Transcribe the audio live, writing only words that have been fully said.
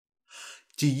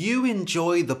Do you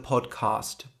enjoy the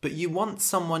podcast, but you want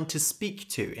someone to speak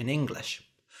to in English?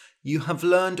 You have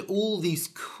learned all these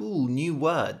cool new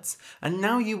words, and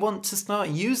now you want to start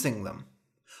using them.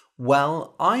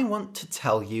 Well, I want to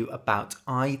tell you about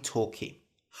italki.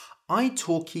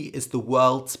 italki is the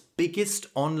world's biggest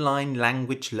online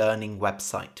language learning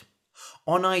website.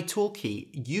 On italki,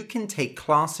 you can take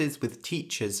classes with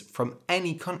teachers from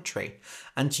any country,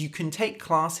 and you can take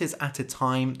classes at a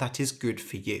time that is good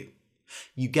for you.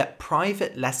 You get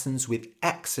private lessons with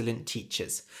excellent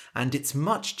teachers, and it's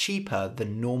much cheaper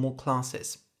than normal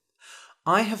classes.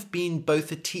 I have been both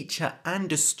a teacher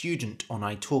and a student on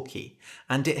italki,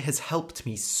 and it has helped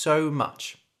me so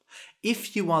much.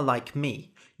 If you are like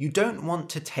me, you don't want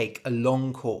to take a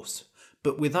long course,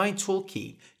 but with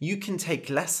italki, you can take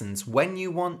lessons when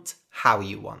you want, how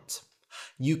you want.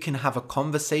 You can have a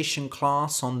conversation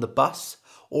class on the bus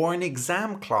or an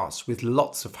exam class with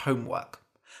lots of homework.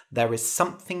 There is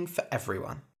something for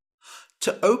everyone.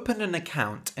 To open an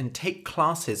account and take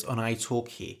classes on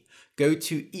italki, go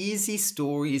to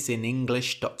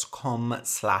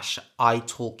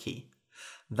easystoriesinenglish.com/italki.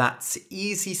 That's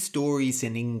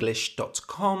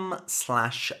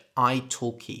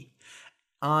easystoriesinenglish.com/italki.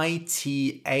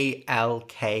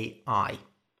 italki.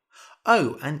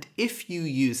 Oh, and if you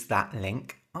use that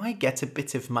link, I get a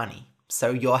bit of money,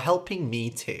 so you're helping me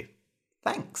too.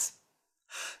 Thanks.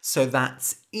 So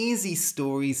that's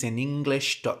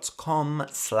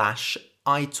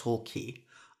easystoriesinenglish.com/italki.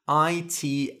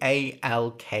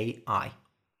 italki.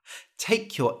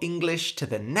 Take your English to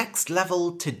the next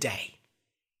level today.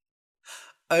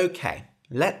 Okay,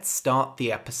 let's start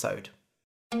the episode.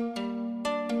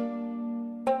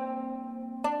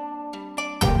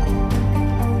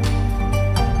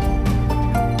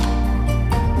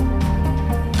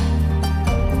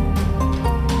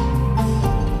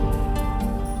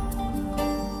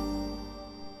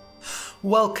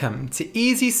 Welcome to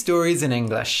Easy Stories in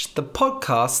English, the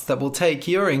podcast that will take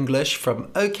your English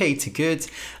from okay to good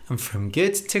and from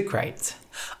good to great.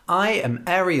 I am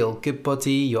Ariel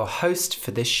Goodbody, your host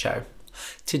for this show.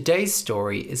 Today's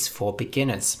story is for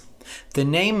beginners. The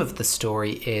name of the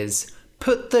story is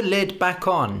Put the Lid Back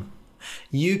On.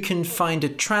 You can find a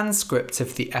transcript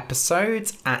of the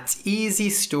episode at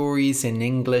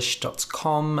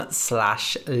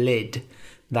easystoriesinenglish.com/lid.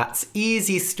 That's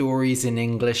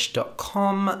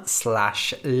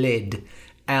easystoriesinenglish.com/lid,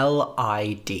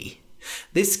 LID.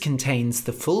 This contains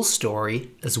the full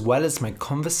story as well as my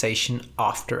conversation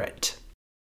after it.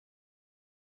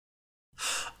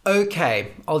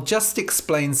 Okay, I'll just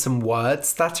explain some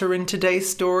words that are in today's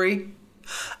story.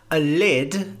 A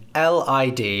lid,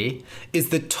 LID, is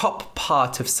the top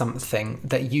part of something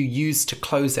that you use to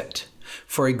close it.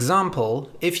 For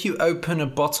example, if you open a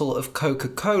bottle of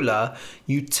Coca-Cola,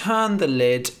 you turn the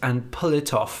lid and pull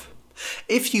it off.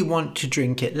 If you want to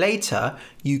drink it later,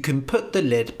 you can put the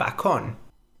lid back on.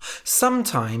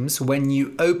 Sometimes when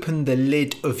you open the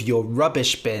lid of your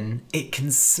rubbish bin, it can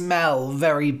smell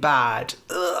very bad.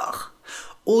 Ugh.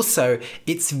 Also,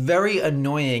 it's very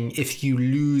annoying if you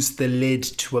lose the lid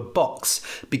to a box,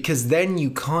 because then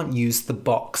you can't use the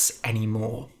box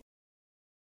anymore.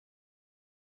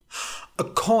 A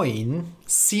coin,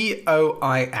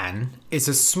 C-O-I-N, is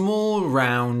a small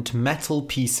round metal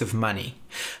piece of money.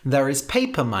 There is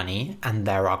paper money and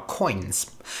there are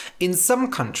coins. In some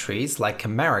countries, like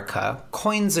America,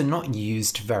 coins are not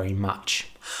used very much.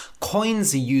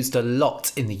 Coins are used a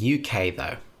lot in the UK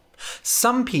though.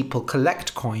 Some people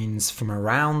collect coins from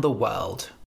around the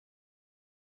world.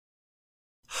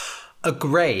 A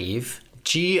grave,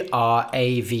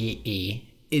 Grave,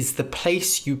 is the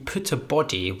place you put a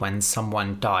body when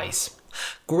someone dies.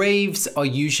 Graves are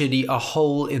usually a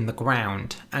hole in the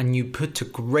ground, and you put a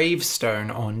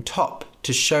gravestone on top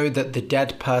to show that the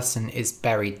dead person is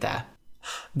buried there.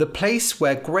 The place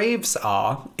where graves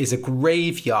are is a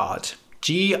graveyard,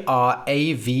 Graveyard.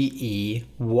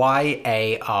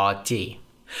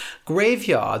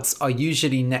 Graveyards are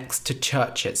usually next to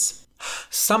churches.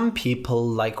 Some people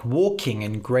like walking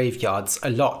in graveyards a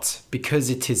lot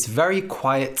because it is very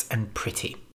quiet and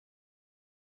pretty.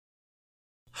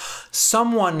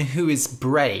 Someone who is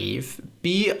brave,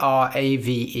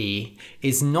 Brave,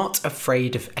 is not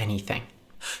afraid of anything.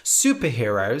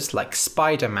 Superheroes like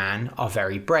Spider-Man are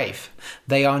very brave.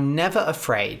 They are never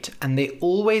afraid and they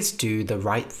always do the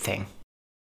right thing.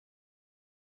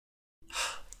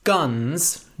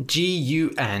 Guns,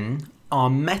 Gun, are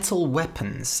metal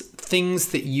weapons, things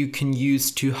that you can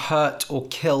use to hurt or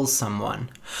kill someone.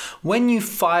 When you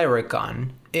fire a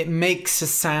gun, it makes a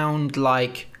sound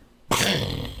like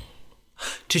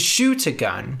To shoot a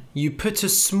gun, you put a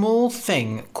small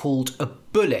thing called a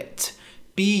bullet,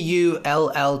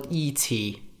 bullet,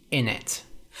 in it.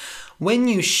 When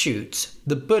you shoot,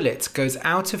 the bullet goes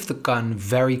out of the gun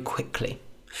very quickly.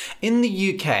 In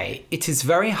the UK, it is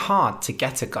very hard to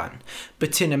get a gun,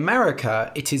 but in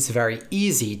America, it is very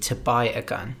easy to buy a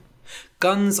gun.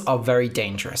 Guns are very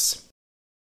dangerous.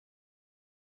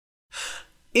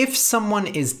 If someone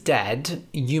is dead,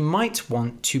 you might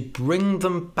want to bring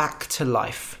them back to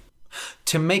life,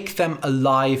 to make them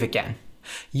alive again.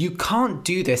 You can't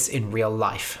do this in real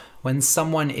life. When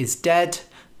someone is dead,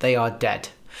 they are dead.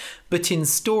 But in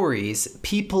stories,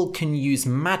 people can use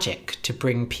magic to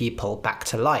bring people back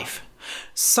to life.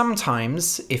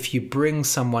 Sometimes, if you bring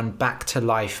someone back to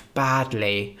life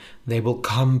badly, they will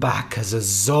come back as a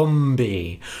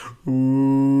zombie.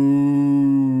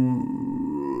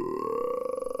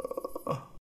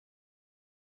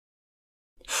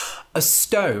 A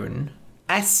stone,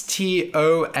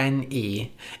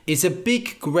 stone, is a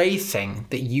big grey thing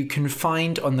that you can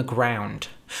find on the ground.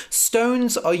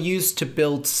 Stones are used to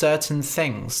build certain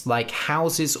things like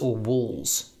houses or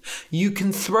walls. You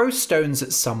can throw stones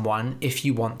at someone if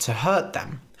you want to hurt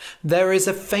them. There is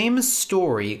a famous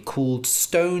story called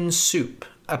Stone Soup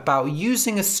about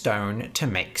using a stone to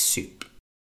make soup.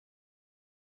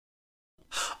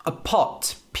 A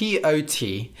pot,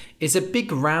 P-O-T, is a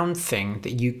big round thing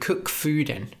that you cook food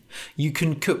in. You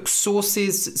can cook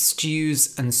sauces,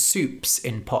 stews, and soups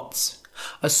in pots.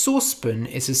 A saucepan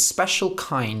is a special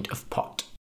kind of pot.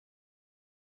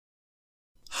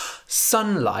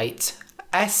 Sunlight,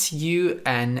 S-U-N-L-I-G-H-T,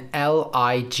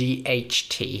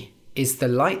 is the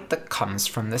light that comes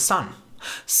from the sun.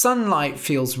 Sunlight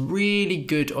feels really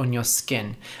good on your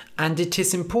skin, and it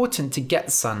is important to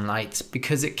get sunlight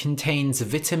because it contains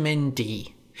vitamin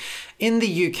D. In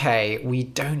the UK, we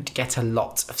don't get a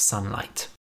lot of sunlight.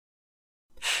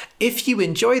 If you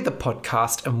enjoy the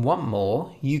podcast and want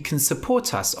more, you can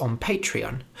support us on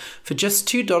Patreon. For just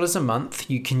 $2 a month,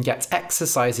 you can get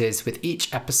exercises with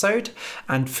each episode,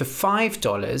 and for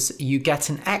 $5, you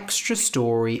get an extra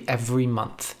story every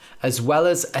month, as well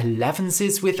as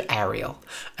 11s with Ariel,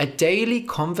 a daily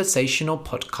conversational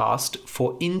podcast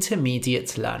for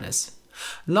intermediate learners.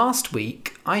 Last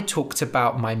week, I talked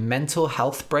about my mental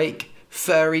health break,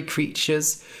 furry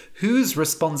creatures, who's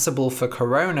responsible for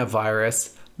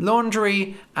coronavirus,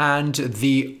 laundry, and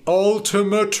the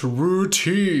ultimate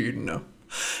routine.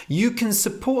 You can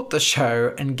support the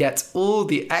show and get all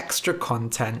the extra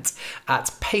content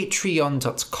at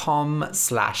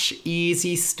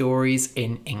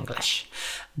patreon.com/easystoriesinenglish.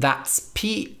 That's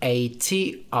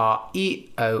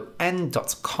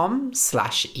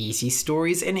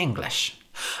patreon.com/easystoriesinenglish.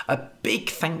 A big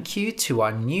thank you to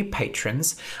our new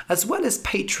patrons, as well as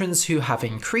patrons who have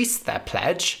increased their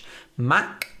pledge,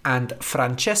 Mac and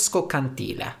Francesco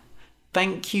Cantile.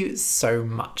 Thank you so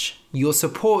much. Your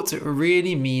support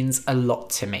really means a lot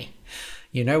to me.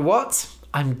 You know what?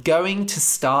 I'm going to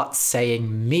start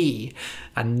saying me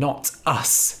and not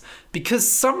us,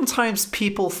 because sometimes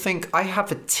people think I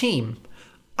have a team.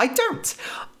 I don't.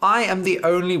 I am the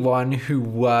only one who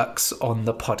works on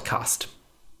the podcast.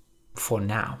 For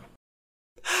now.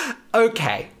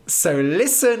 Okay, so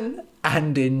listen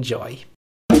and enjoy.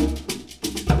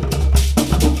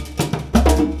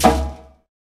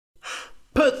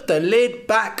 Put the lid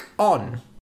back on.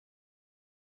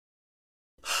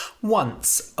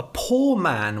 Once, a poor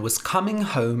man was coming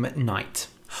home at night.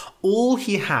 All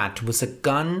he had was a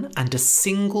gun and a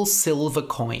single silver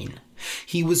coin.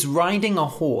 He was riding a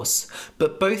horse,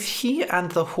 but both he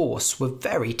and the horse were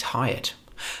very tired.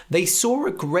 They saw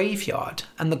a graveyard,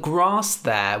 and the grass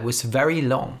there was very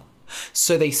long.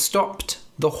 So they stopped,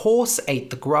 the horse ate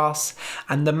the grass,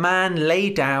 and the man lay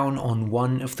down on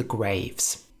one of the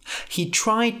graves. He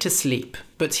tried to sleep,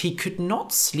 but he could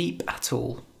not sleep at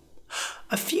all.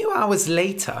 A few hours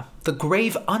later, the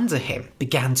grave under him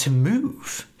began to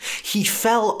move. He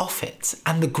fell off it,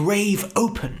 and the grave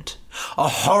opened. A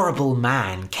horrible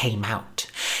man came out.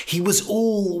 He was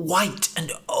all white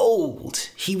and old.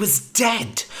 He was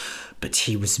dead, but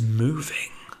he was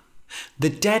moving. The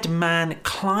dead man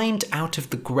climbed out of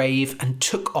the grave and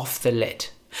took off the lid.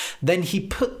 Then he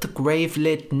put the grave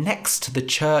lid next to the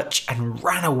church and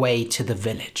ran away to the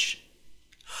village.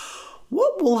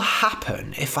 What will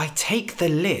happen if I take the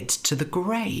lid to the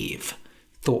grave?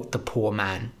 Thought the poor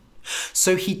man.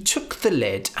 So he took the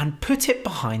lid and put it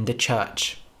behind the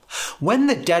church. When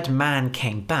the dead man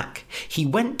came back, he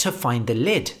went to find the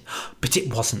lid, but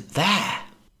it wasn't there.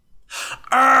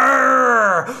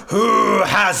 Who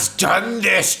has done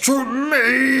this to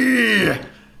me?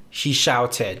 He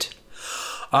shouted.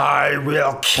 I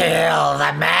will kill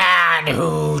the man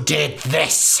who did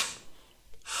this.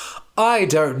 I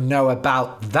don't know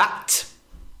about that,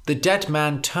 The dead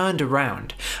man turned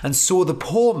around and saw the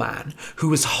poor man who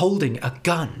was holding a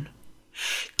gun.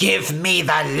 "Give me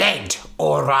the lid,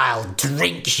 or I'll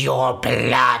drink your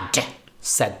blood,"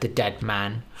 said the dead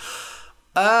man.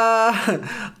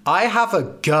 I have a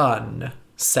gun,"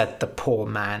 said the poor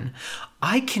man.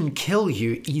 "I can kill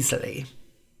you easily."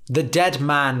 The dead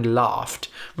man laughed.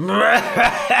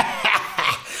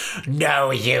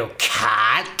 "No, you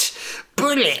can't.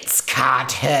 Bullets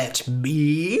can't hurt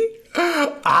me.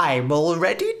 I'm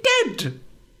already dead."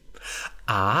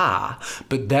 "Ah,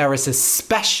 but there is a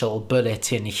special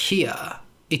bullet in here.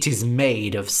 It is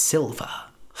made of silver."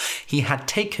 He had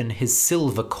taken his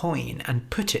silver coin and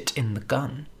put it in the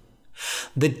gun.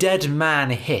 The dead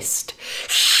man hissed,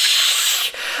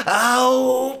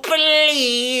 "Oh,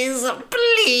 please,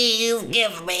 please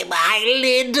give me my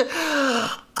lid.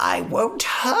 I won't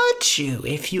hurt you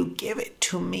if you give it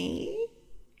to me."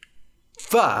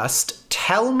 "First,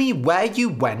 tell me where you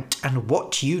went and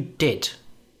what you did."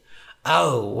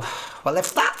 "Oh, well,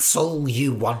 if that's all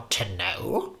you want to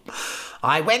know,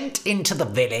 I went into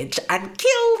the village and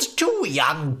killed 2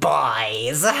 young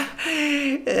boys.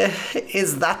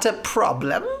 Is that a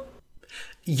problem?"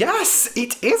 "Yes,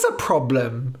 it is a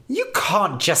problem. You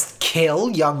can't just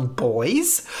kill young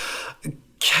boys.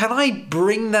 Can I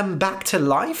bring them back to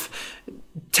life?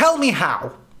 Tell me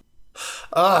how."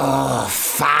 "Oh,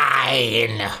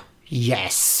 fine.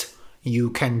 Yes, you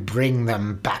can bring them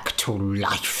back to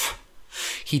life."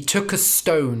 He took a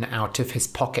stone out of his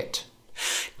pocket.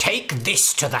 "Take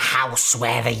this to the house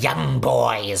where the young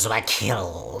boys were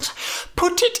killed.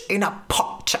 Put it in a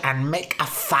pot and make a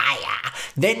fire.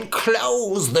 Then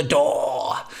close the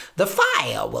door. The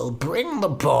fire will bring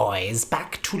the boys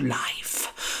back to life.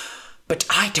 But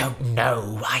I don't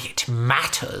know why it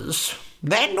matters.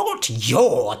 They're not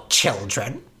your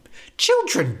children.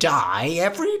 Children die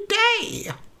every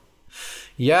day."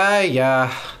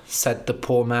 Yeah, said the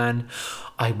poor man.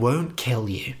 "I won't kill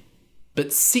you."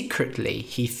 But secretly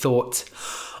he thought,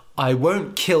 "I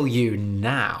won't kill you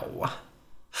now."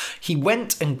 He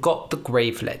went and got the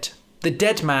grave lid. The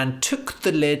dead man took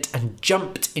the lid and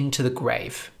jumped into the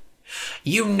grave.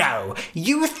 You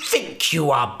think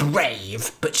you are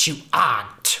brave, but you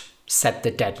aren't," said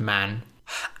the dead man.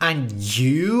 "And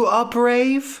you are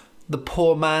brave?" the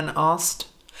poor man asked.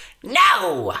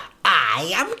 "No,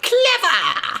 I am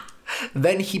clever."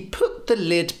 Then he put the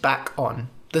lid back on.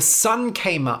 The sun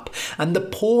came up, and the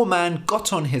poor man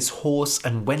got on his horse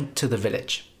and went to the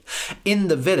village. In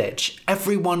the village,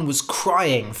 everyone was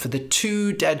crying for the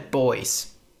 2 dead boys.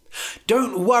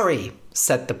 "Don't worry,"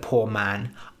 said the poor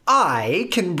man. "I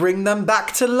can bring them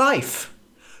back to life."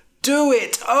 "Do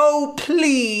it, oh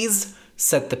please,"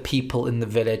 said the people in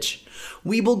the village.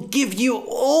 "We will give you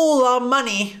all our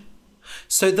money."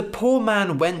 So the poor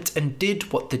man went and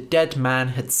did what the dead man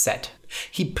had said.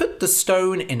 He put the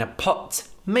stone in a pot,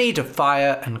 made a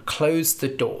fire, and closed the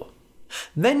door.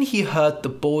 Then he heard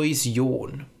the boys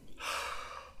yawn.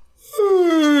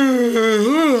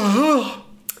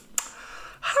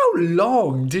 "How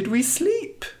long did we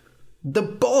sleep?" The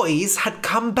boys had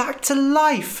come back to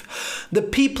life. The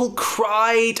people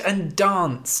cried and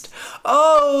danced.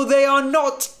 "Oh, they are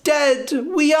not dead.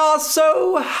 We are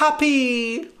so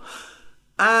happy."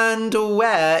 "And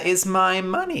where is my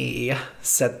money?"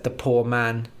 said the poor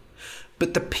man.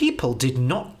 But the people did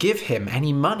not give him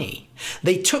any money.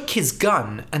 They took his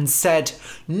gun and said,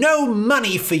 "No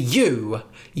money for you.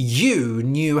 You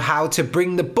knew how to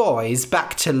bring the boys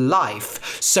back to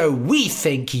life, so we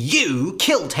think you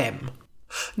killed him."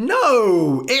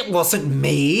 "No, it wasn't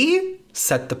me,"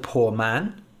 said the poor man.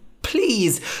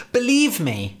 "Please believe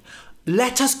me.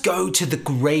 Let us go to the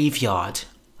graveyard.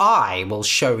 I will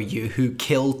show you who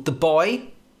killed the boy."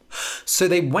 So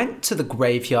they went to the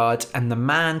graveyard, and the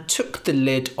man took the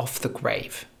lid off the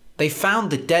grave. They found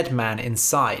the dead man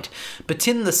inside, but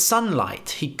in the sunlight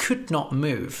he could not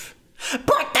move.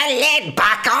 "Put the lid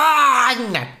back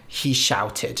on!" he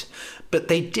shouted, but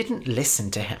they didn't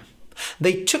listen to him.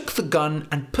 They took the gun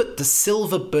and put the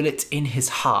silver bullet in his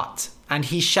heart, and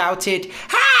he shouted,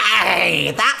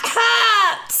 "Hey, that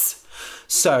hurts!"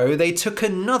 So they took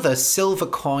another silver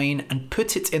coin and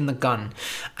put it in the gun,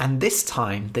 and this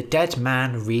time the dead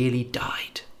man really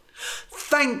died.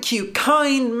 "Thank you,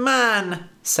 kind man,"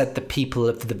 said the people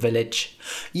of the village.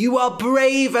 "You are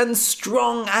brave and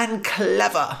strong and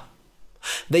clever."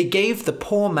 They gave the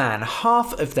poor man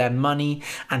half of their money,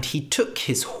 and he took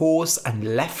his horse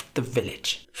and left the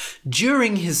village.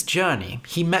 During his journey,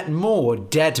 he met more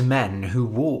dead men who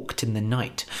walked in the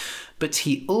night, but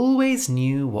he always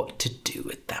knew what to do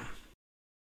with them.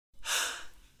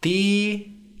 The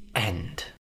end.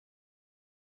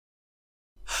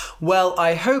 Well,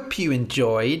 I hope you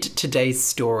enjoyed today's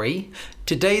story.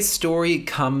 Today's story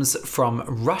comes from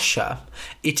Russia.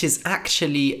 It is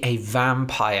actually a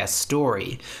vampire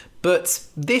story, but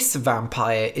this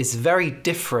vampire is very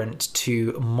different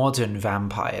to modern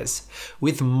vampires.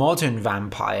 With modern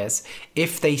vampires,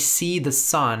 if they see the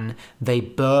sun, they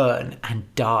burn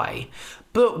and die.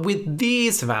 But with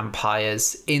these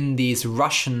vampires in these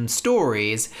Russian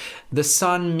stories, the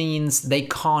sun means they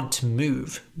can't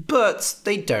move, but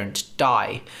they don't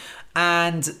die.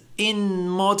 And in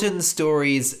modern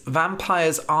stories,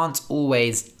 vampires aren't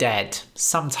always dead.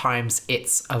 Sometimes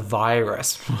it's a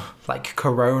virus, like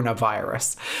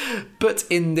coronavirus. But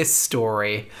in this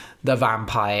story, the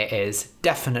vampire is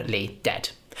definitely dead.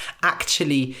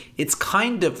 Actually, it's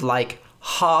kind of like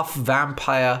half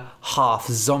vampire, half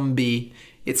zombie.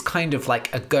 It's kind of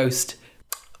like a ghost.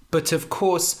 But of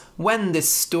course, when this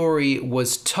story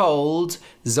was told,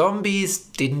 zombies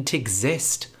didn't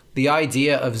exist. The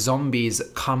idea of zombies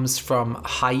comes from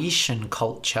Haitian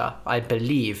culture, I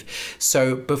believe.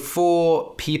 So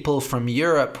before people from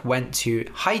Europe went to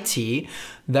Haiti,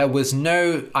 there was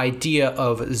no idea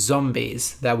of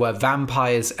zombies. There were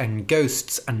vampires and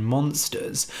ghosts and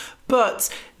monsters, but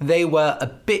they were a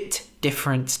bit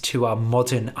different to our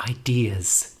modern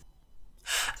ideas.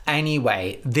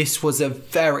 Anyway, this was a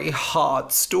very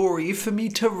hard story for me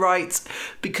to write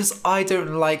because I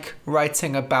don't like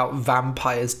writing about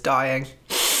vampires dying.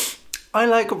 I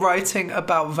like writing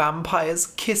about vampires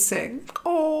kissing.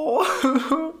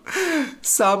 Oh!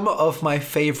 Some of my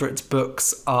favourite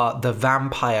books are The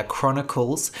Vampire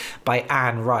Chronicles by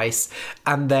Anne Rice,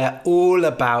 and they're all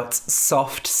about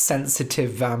soft,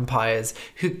 sensitive vampires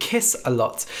who kiss a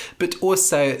lot, but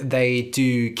also they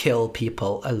do kill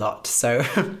people a lot, so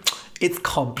it's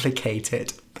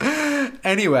complicated.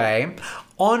 Anyway,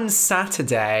 on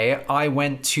Saturday, I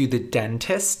went to the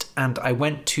dentist and I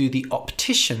went to the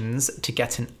opticians to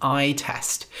get an eye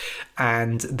test.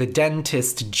 And the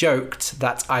dentist joked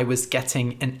that I was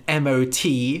getting an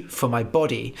MOT for my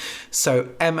body. So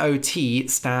MOT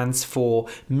stands for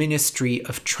Ministry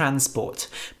of Transport.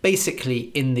 Basically,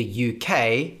 in the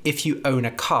UK, if you own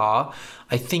a car,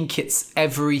 I think it's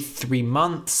every 3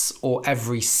 months or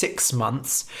every 6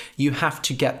 months, you have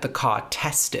to get the car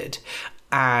tested.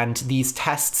 And these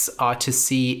tests are to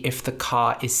see if the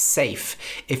car is safe,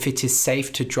 if it is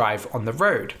safe to drive on the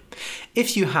road.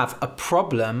 If you have a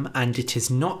problem and it is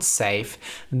not safe,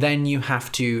 then you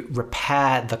have to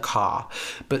repair the car.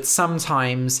 But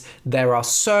sometimes there are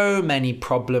so many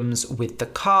problems with the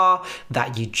car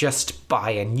that you just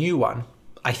buy a new one,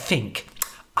 I think.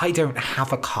 I don't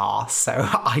have a car, so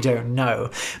I don't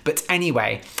know. But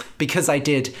anyway, because I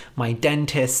did my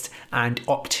dentist and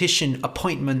optician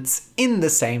appointments in the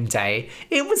same day,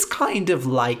 it was kind of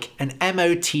like an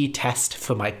MOT test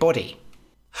for my body.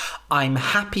 I'm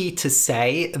happy to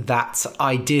say that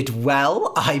I did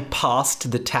well. I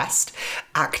passed the test.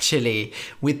 Actually,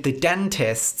 with the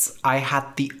dentists, I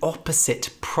had the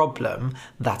opposite problem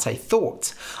that I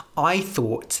thought. I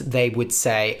thought they would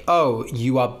say, oh,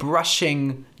 you are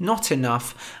brushing not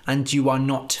enough and you are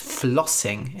not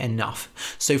flossing enough.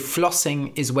 So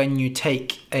flossing is when you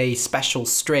take a special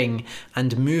string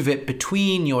and move it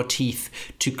between your teeth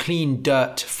to clean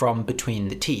dirt from between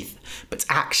the teeth. But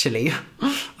actually,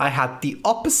 I had the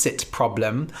opposite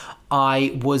problem.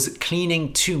 I was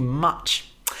cleaning too much.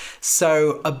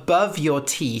 So above your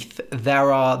teeth,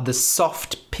 there are the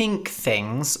soft pink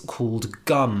things called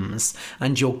gums,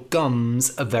 and your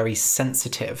gums are very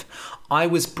sensitive. I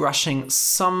was brushing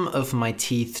some of my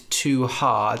teeth too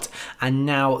hard, and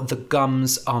now the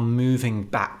gums are moving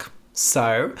back.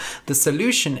 So the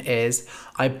solution is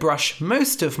I brush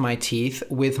most of my teeth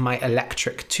with my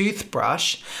electric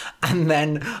toothbrush, and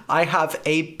then I have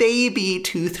a baby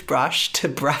toothbrush to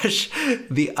brush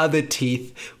the other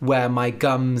teeth where my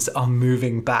gums are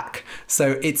moving back.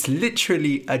 So it's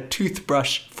literally a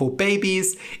toothbrush for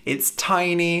babies. It's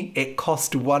tiny, it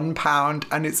cost £1,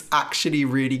 and it's actually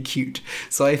really cute.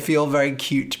 So I feel very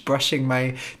cute brushing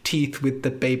my teeth with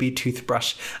the baby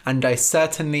toothbrush, and I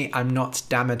certainly am not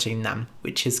damaging them,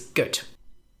 which is good.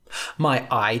 My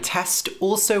eye test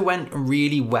also went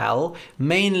really well.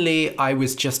 Mainly, I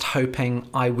was just hoping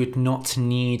I would not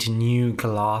need new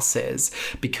glasses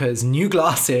because new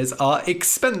glasses are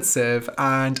expensive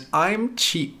and I'm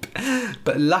cheap.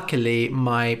 But luckily,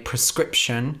 my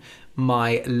prescription,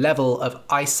 my level of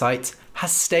eyesight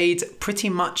has stayed pretty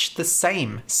much the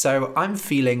same. So I'm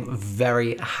feeling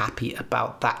very happy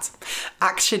about that.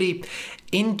 Actually,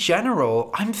 in general,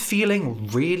 I'm feeling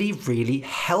really, really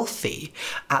healthy.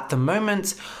 At the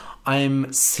moment,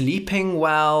 I'm sleeping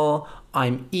well,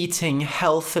 I'm eating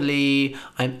healthily,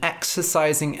 I'm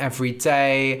exercising every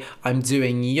day, I'm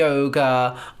doing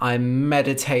yoga, I'm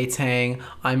meditating,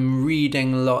 I'm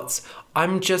reading lots.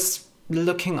 I'm just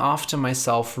looking after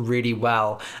myself really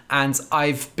well. And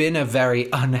I've been a very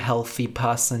unhealthy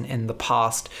person in the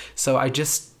past, so I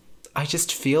just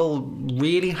feel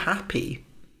really happy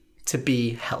to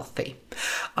be healthy.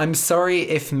 I'm sorry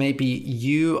if maybe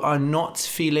you are not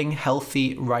feeling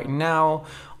healthy right now.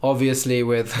 Obviously,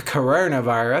 with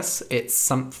coronavirus, it's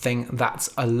something that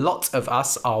a lot of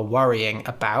us are worrying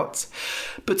about.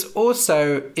 But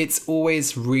also, it's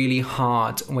always really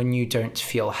hard when you don't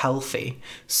feel healthy.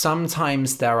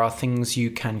 Sometimes there are things you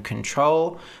can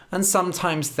control, and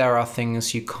sometimes there are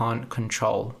things you can't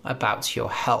control about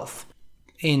your health.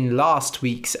 In last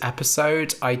week's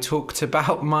episode, I talked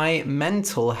about my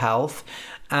mental health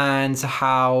and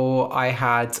how I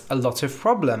had a lot of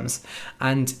problems.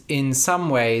 And in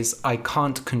some ways, I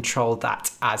can't control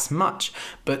that as much,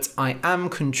 but I am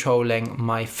controlling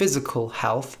my physical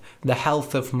health, the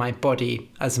health of my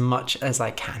body, as much as I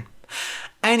can.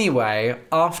 Anyway,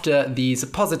 after these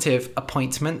positive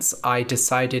appointments, I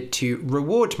decided to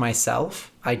reward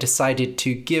myself. I decided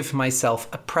to give myself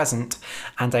a present,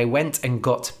 and I went and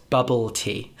got bubble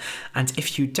tea. And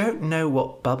if you don't know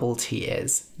what bubble tea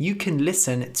is, you can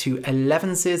listen to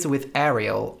 11s with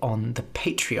Ariel on the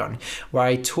Patreon, where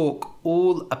I talk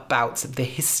all about the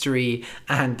history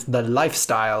and the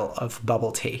lifestyle of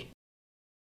bubble tea.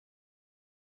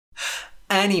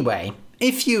 Anyway,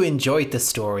 if you enjoyed the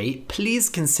story, please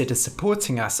consider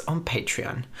supporting us on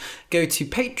Patreon. Go to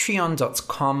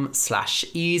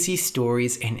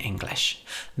patreon.com/easystoriesinenglish.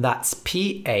 That's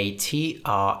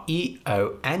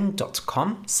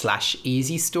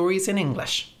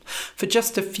patreon.com/easystoriesinenglish. For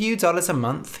just a few dollars a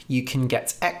month, you can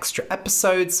get extra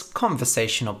episodes,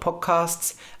 conversational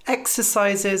podcasts,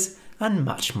 exercises, and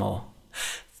much more.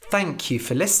 Thank you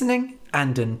for listening,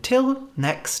 and until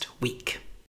next week.